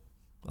 So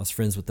I was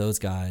friends with those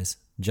guys,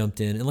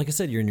 jumped in. And like I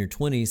said, you're in your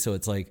 20s, so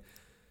it's like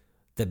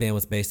that band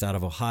was based out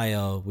of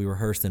Ohio. We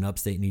rehearsed in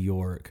upstate New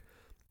York.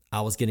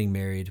 I was getting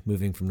married,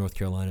 moving from North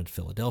Carolina to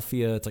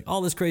Philadelphia. It's like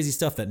all this crazy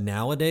stuff that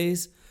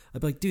nowadays,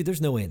 I'd be like, dude,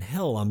 there's no way in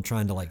hell I'm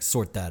trying to like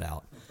sort that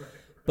out.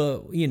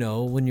 But, you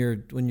know, when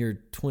you're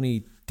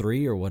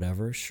 23 or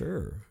whatever,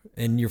 sure.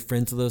 And you're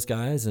friends with those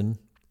guys, and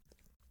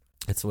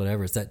it's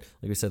whatever. It's that,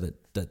 like we said,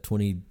 that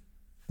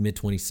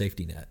mid-20s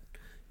safety net.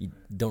 You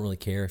don't really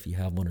care if you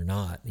have one or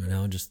not, you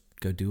know, just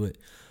go do it.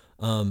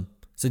 So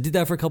I did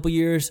that for a couple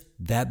years.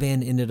 That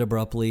band ended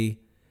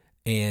abruptly.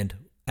 And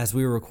as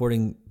we were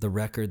recording the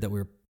record that we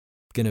were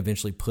going to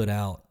eventually put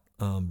out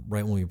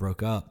right when we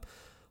broke up,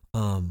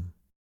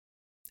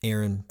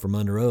 Aaron from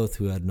Under Oath,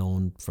 who I'd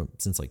known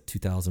since like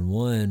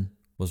 2001,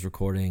 was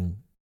recording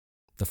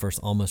the first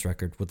Almost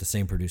record with the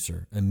same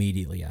producer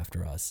immediately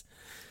after us.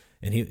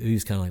 And he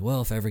was kind of like,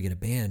 well, if I ever get a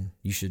band,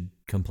 you should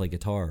come play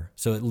guitar.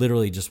 So it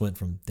literally just went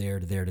from there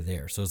to there to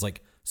there. So it was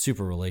like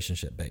super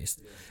relationship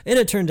based. And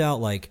it turned out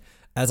like,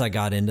 as I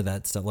got into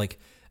that stuff, like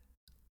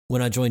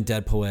when I joined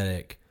Dead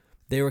Poetic,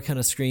 they were kind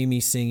of screamy,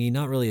 singy,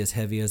 not really as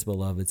heavy as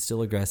Beloved,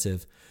 still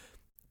aggressive.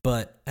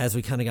 But as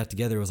we kind of got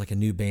together, it was like a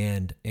new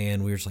band,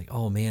 and we were just like,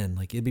 oh man,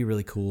 like it'd be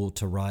really cool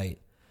to write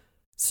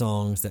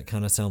songs that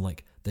kind of sound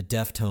like the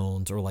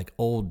Deftones, or like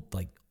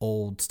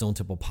old Stone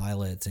Temple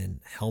Pilots and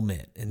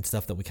Helmet and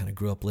stuff that we kind of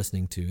grew up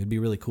listening to. It'd be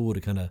really cool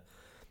to kind of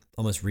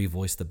almost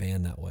revoice the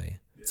band that way.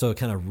 Yeah. So it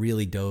kind of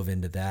really dove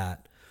into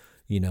that,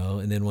 you know.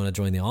 And then when I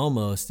joined the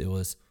Almost, it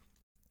was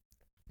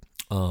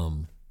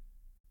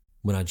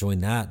when I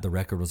joined that, the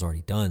record was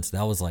already done. So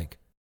that was like,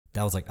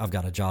 I've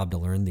got a job to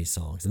learn these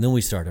songs. And then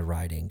we started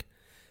writing,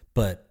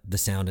 but the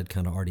sound had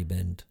kind of already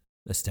been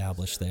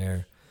established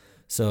there.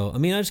 So, I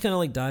mean, I just kind of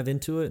like dive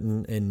into it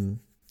and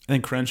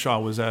Crenshaw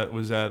was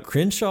that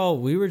Crenshaw,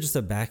 we were just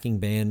a backing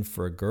band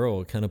for a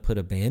girl, kind of put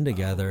a band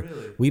together. Oh,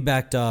 really? We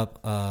backed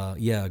up,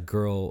 a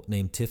girl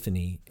named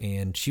Tiffany,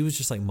 and she was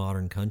just like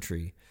modern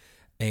country.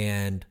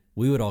 And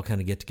we would all kind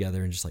of get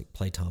together and just like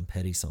play Tom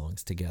Petty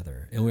songs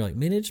together. And we were like,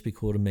 man, it'd just be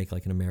cool to make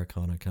like an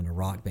Americana kind of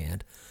rock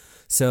band.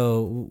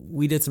 So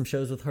we did some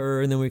shows with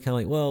her, and then we were kind of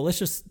like, well, let's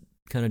just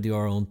kind of do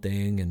our own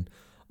thing. And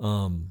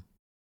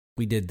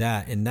we did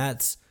that. And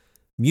that's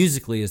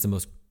musically is the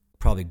most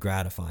probably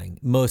gratifying,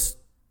 most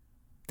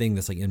thing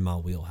that's like in my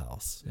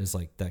wheelhouse is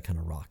like that kind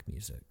of rock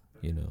music,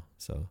 you know?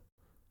 So,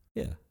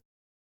 yeah.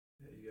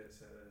 Yeah, you guys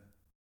had a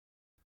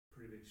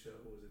pretty big show.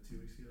 What was it, 2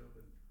 weeks ago?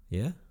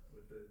 Yeah.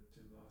 With the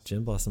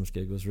Gin Blossoms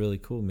gig was really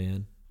cool,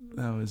 man.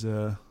 That was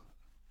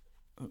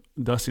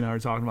Dusty and I were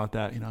talking about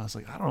that. You know, I was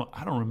like,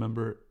 I don't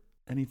remember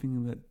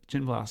anything that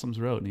Gin Blossoms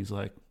wrote, and he's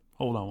like,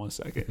 hold on 1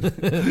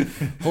 second.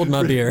 Hold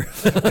my beer.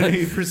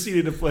 He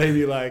proceeded to play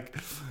me like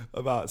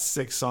about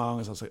 6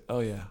 songs. I was like, oh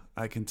yeah,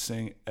 I can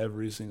sing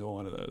every single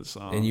one of those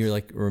songs. And you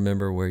like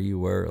remember where you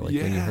were like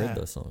when you heard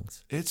those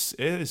songs. It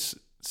is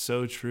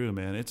so true,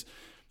 man. It's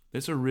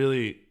a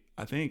really,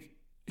 I think,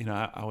 you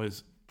know, I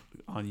was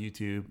on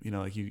YouTube, you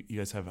know, like you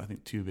guys have, I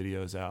think 2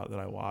 videos out that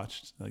I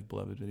watched, like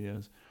Beloved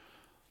videos,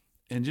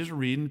 and just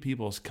reading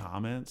people's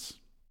comments.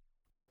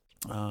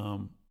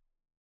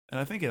 And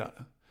I think it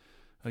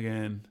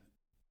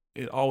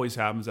always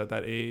happens at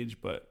that age,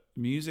 but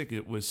music,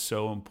 it was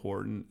so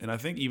important. And I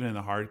think even in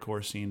the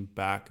hardcore scene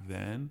back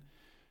then,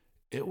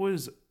 it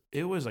was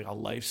like a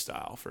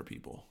lifestyle for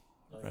people,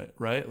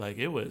 right? Like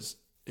it was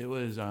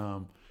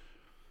the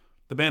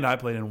band I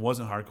played in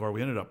wasn't hardcore.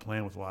 We ended up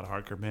playing with a lot of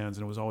hardcore bands,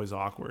 and it was always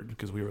awkward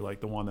because we were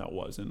like the one that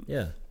wasn't.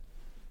 Yeah.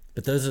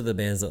 But those are the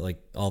bands that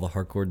like all the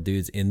hardcore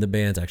dudes in the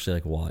bands actually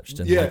like watched.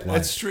 And yeah, like,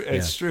 liked. it's true.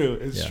 It's true.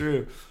 It's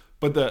true.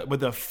 But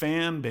the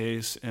fan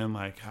base and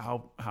like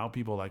how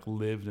people like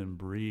lived and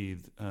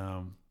breathed,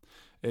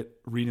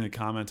 reading the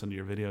comments under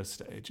your videos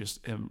today,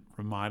 it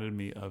reminded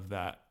me of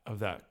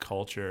that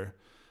culture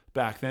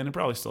back then. It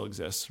probably still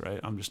exists, right?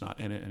 I'm just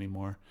not in it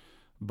anymore.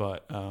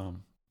 But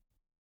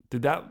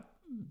did that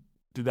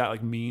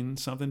like mean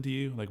something to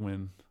you? Like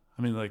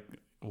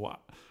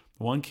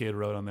one kid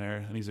wrote on there,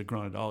 and he's a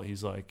grown adult.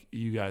 He's like,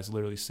 "You guys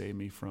literally saved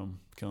me from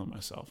killing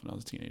myself when I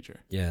was a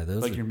teenager." Yeah,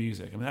 those like your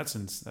music. I mean, that's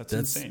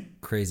insane.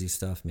 Crazy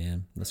stuff,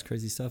 man. That's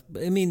crazy stuff.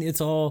 But I mean, it's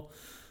all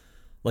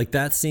like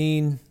that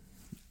scene,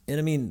 and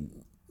I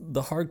mean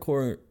the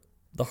hardcore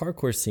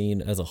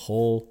scene as a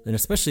whole, and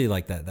especially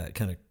like that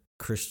kind of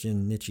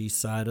Christian niche-y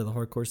side of the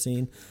hardcore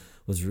scene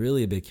was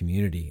really a big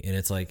community. And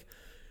it's like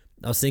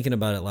I was thinking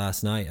about it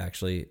last night,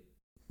 actually,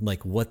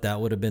 like what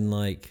that would have been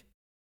like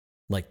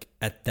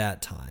at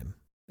that time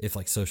if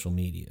like social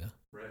media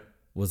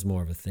was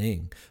more of a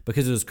thing,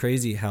 because it was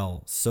crazy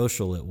how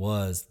social it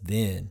was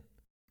then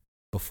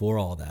before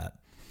all that.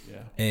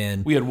 Yeah.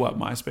 And we had what,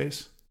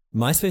 MySpace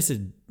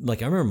had,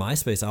 like I remember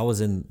MySpace, I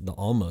was in the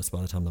Almost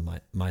by the time the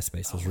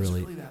MySpace was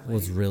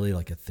really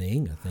like a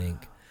thing, I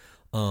think.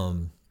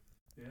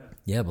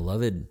 Yeah,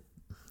 Beloved,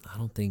 I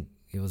don't think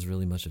it was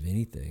really much of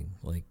anything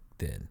like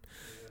then.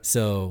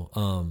 So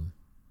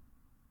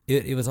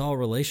it was all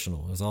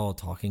relational. It was all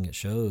talking at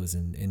shows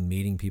and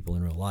meeting people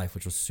in real life,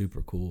 which was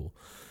super cool.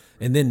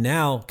 And then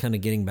now kind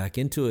of getting back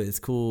into it, it's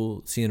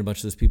cool seeing a bunch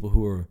of those people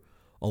who were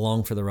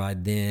along for the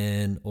ride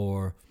then,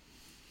 or,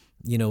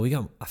 you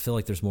know, I feel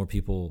like there's more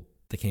people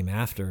that came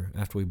after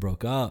we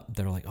broke up.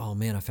 They're like, oh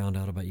man, I found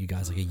out about you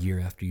guys like a year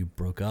after you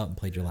broke up and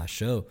played your last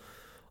show.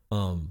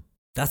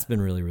 That's been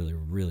really, really,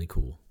 really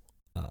cool.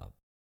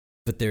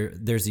 But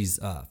there's these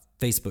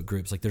Facebook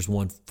groups, like there's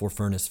one for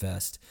Furnace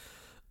Fest.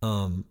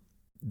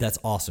 That's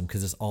awesome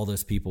because it's all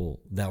those people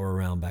that were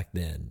around back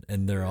then,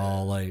 and they're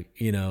all like,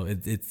 you know,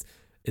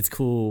 it's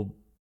cool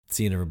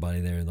seeing everybody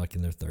there like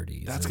in their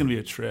 30s. That's gonna be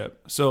a trip.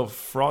 So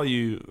for all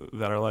you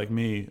that are like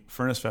me,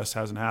 Furnace Fest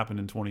hasn't happened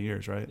in 20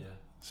 years, right? Yeah.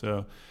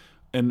 So,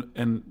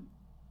 and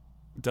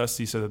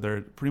Dusty said that they're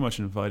pretty much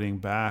inviting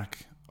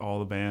back all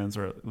the bands,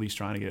 or at least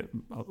trying to get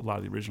a lot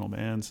of the original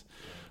bands.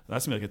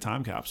 That's gonna be like a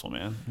time capsule,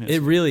 man.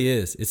 It really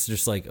is. It's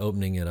just like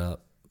opening it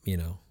up, you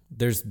know.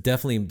 There's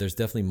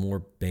definitely more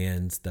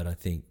bands that I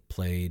think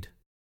played,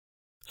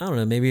 I don't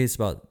know, maybe it's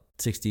about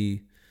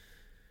 60,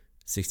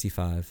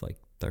 65, like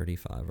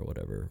 35 or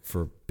whatever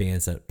for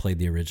bands that played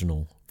the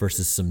original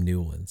versus some new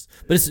ones.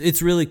 But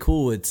it's really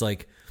cool. It's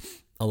like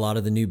a lot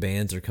of the new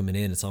bands are coming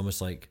in. It's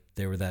almost like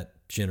they were that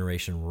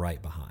generation right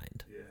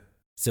behind. Yeah.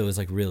 So it was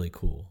like really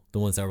cool. The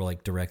ones that were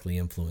like directly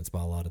influenced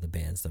by a lot of the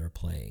bands that are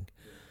playing.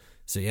 Yeah.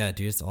 So yeah,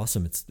 dude, it's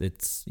awesome.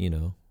 It's you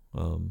know,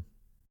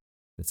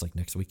 it's like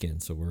next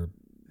weekend. So we're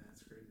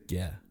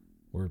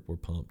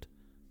pumped.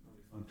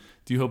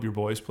 Do you hope your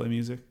boys play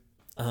music?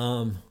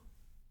 Yeah.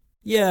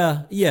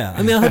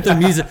 I mean, I hope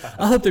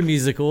they're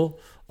musical.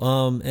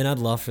 And I'd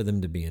love for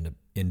them to be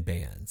in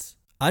bands.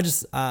 I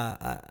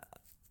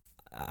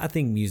I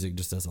think music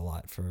just does a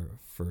lot for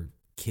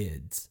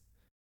kids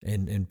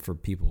and for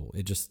people.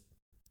 It just,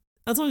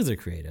 as long as they're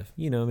creative,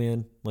 you know,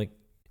 man, like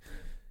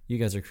you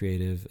guys are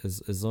creative,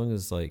 as long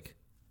as like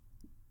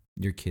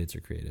your kids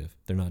are creative,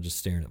 they're not just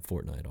staring at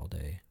Fortnite all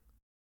day.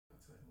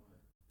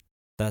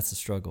 That's the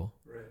struggle.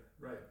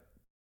 Right.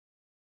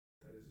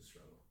 That is a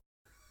struggle.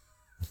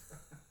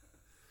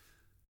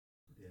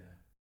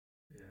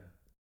 Yeah.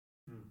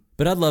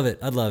 But I'd love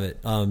it.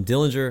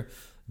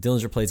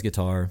 Dillinger plays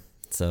guitar,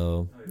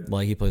 so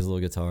like he plays a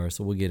little guitar,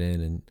 so we'll get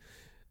in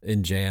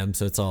and jam.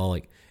 So it's all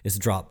like it's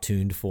drop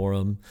tuned for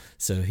him,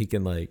 so he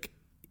can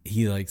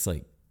he likes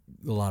like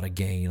a lot of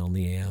gain on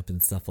the amp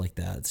and stuff like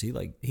that. So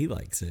he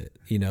likes it,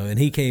 you know. And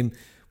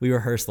we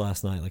rehearsed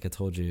last night, like I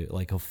told you,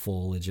 like a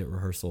full legit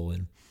rehearsal,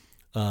 and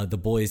the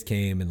boys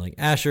came, and like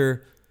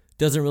Asher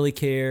doesn't really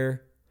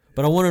care,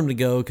 but I want him to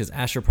go because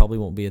Asher probably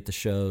won't be at the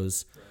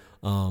shows.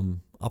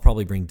 I'll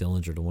probably bring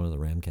Dillinger to one of the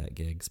Ramcat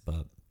gigs,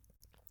 but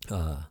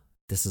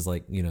this is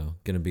like, you know,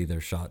 gonna be their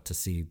shot to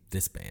see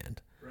this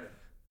band. Right.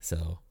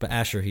 So, but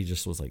Asher, he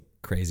just was like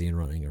crazy and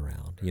running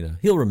around. You know,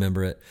 he'll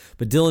remember it.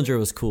 But Dillinger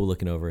was cool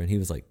looking over, and he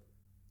was like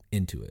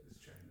into it.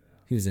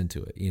 He was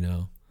into it. You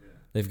know,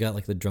 they've got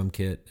like the drum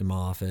kit in my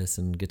office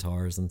and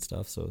guitars and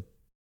stuff. So,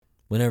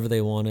 whenever they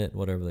want it,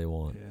 whatever they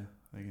want. Yeah,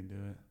 they can do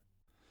it.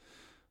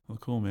 Well,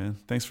 cool, man.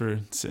 Thanks for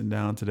sitting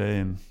down today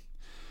and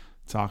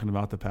talking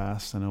about the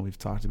past. I know we've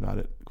talked about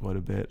it quite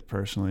a bit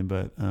personally,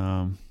 but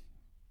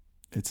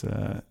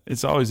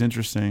it's always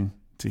interesting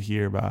to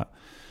hear about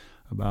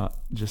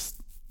just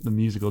the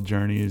musical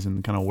journeys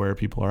and kind of where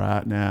people are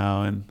at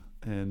now, and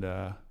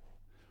I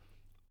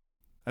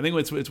think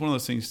it's one of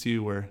those things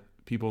too where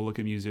people look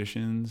at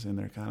musicians and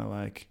they're kind of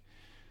like,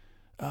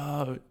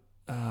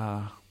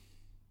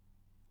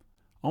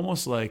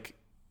 almost like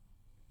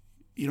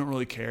you don't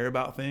really care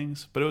about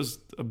things, but it was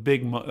a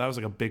big that was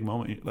like a big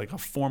moment, like a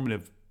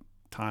formative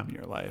time in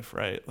your life,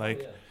 right?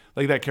 Like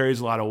like that carries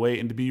a lot of weight,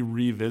 and to be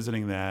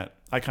revisiting that,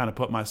 I kind of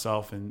put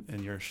myself in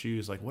your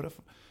shoes. Like, what if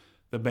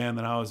the band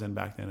that I was in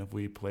back then, if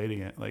we played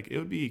again, like it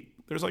would be,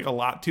 there's like a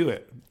lot to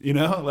it, you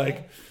know,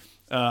 like,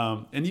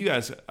 and you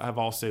guys have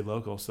all stayed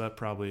local, so that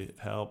probably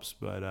helps,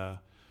 but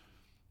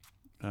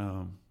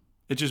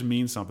it just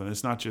means something.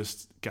 It's not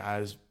just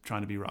guys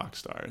trying to be rock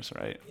stars,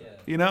 right? Yeah.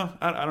 You know,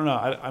 I don't know.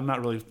 I'm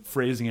not really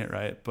phrasing it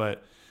right,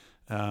 but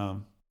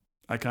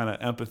I kind of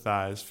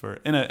empathize for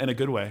in a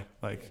good way.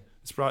 Like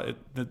it's probably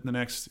the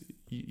next.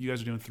 You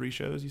guys are doing 3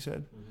 shows, you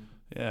said. Mm-hmm.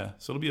 Yeah,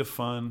 so it'll be a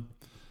fun.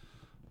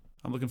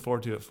 I'm looking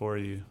forward to it for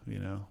you. You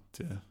know,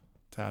 to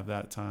have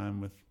that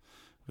time with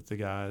the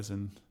guys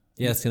and.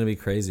 Yeah, it's gonna be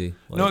crazy.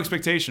 Like, no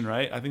expectation,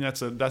 right? I think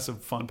that's a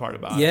fun part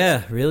about it.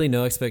 Yeah, really,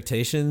 no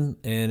expectation,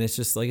 and it's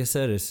just like I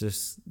said, it's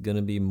just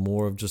gonna be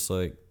more of just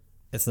like,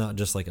 it's not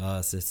just like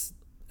us; it's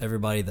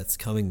everybody that's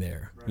coming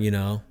there. Right. You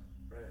know,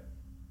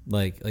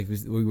 right. Like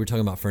we were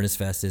talking about Furnace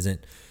Fest. This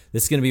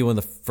is gonna be one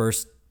of the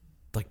first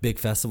like big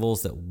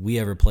festivals that we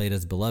ever played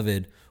as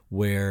Beloved,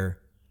 where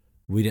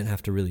we didn't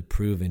have to really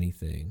prove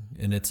anything,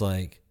 and it's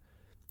like.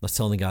 I was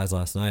telling the guys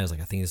last night, I was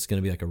like, I think it's going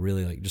to be like a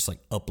really like just like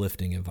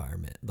uplifting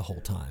environment the whole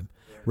time,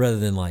 rather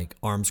than like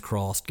arms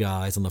crossed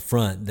guys on the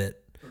front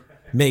that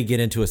may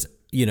get into us,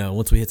 you know,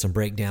 once we hit some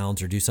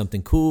breakdowns or do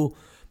something cool.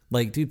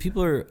 Like, dude,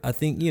 people are, I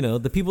think, you know,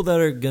 the people that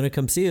are going to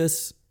come see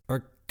us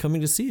are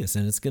coming to see us,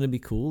 and it's going to be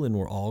cool, and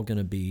we're all going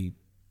to be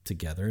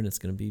together, and it's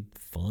going to be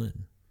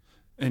fun.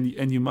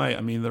 And you might,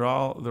 I mean, they're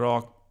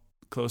all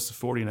close to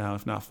 40 now,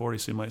 if not 40.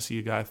 So you might see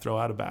a guy throw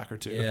out a back or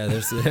two. Yeah,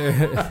 it's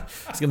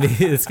gonna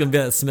be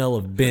that smell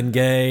of Ben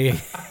Gay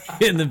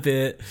in the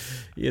pit,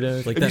 you know,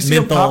 like if that you see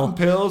menthol. Him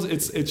popping pills,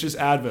 it's just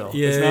Advil.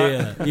 Yeah,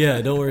 it's not...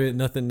 yeah. Don't worry,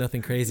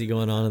 nothing crazy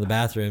going on in the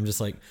bathroom. Just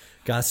like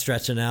guys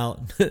stretching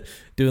out,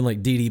 doing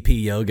like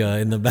DDP yoga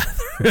in the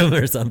bathroom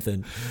or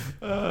something.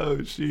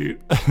 Oh shoot!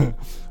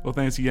 Well,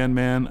 thanks again,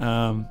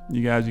 man.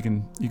 You guys, you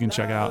can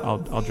check out.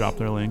 I'll drop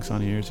their links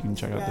on here, so you can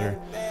check out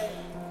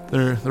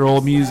their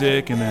old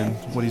music, and then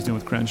what he's doing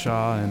with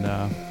Crenshaw,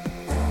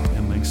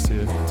 and links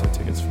to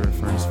tickets for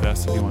Furnace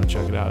Fest. If you want to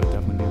check it out, it'd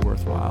definitely be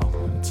worthwhile.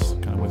 It's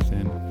kind of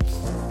within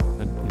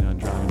a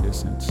driving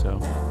distance. So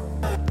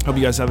hope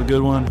you guys have a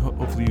good one.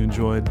 Hopefully you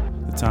enjoyed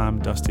the time.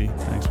 Dusty,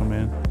 thanks, my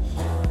man.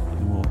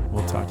 And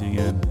we'll talk to you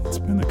again. It's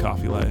been The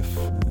Coffee Life.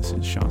 This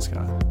is Sean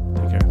Scott.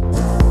 Take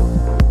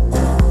care.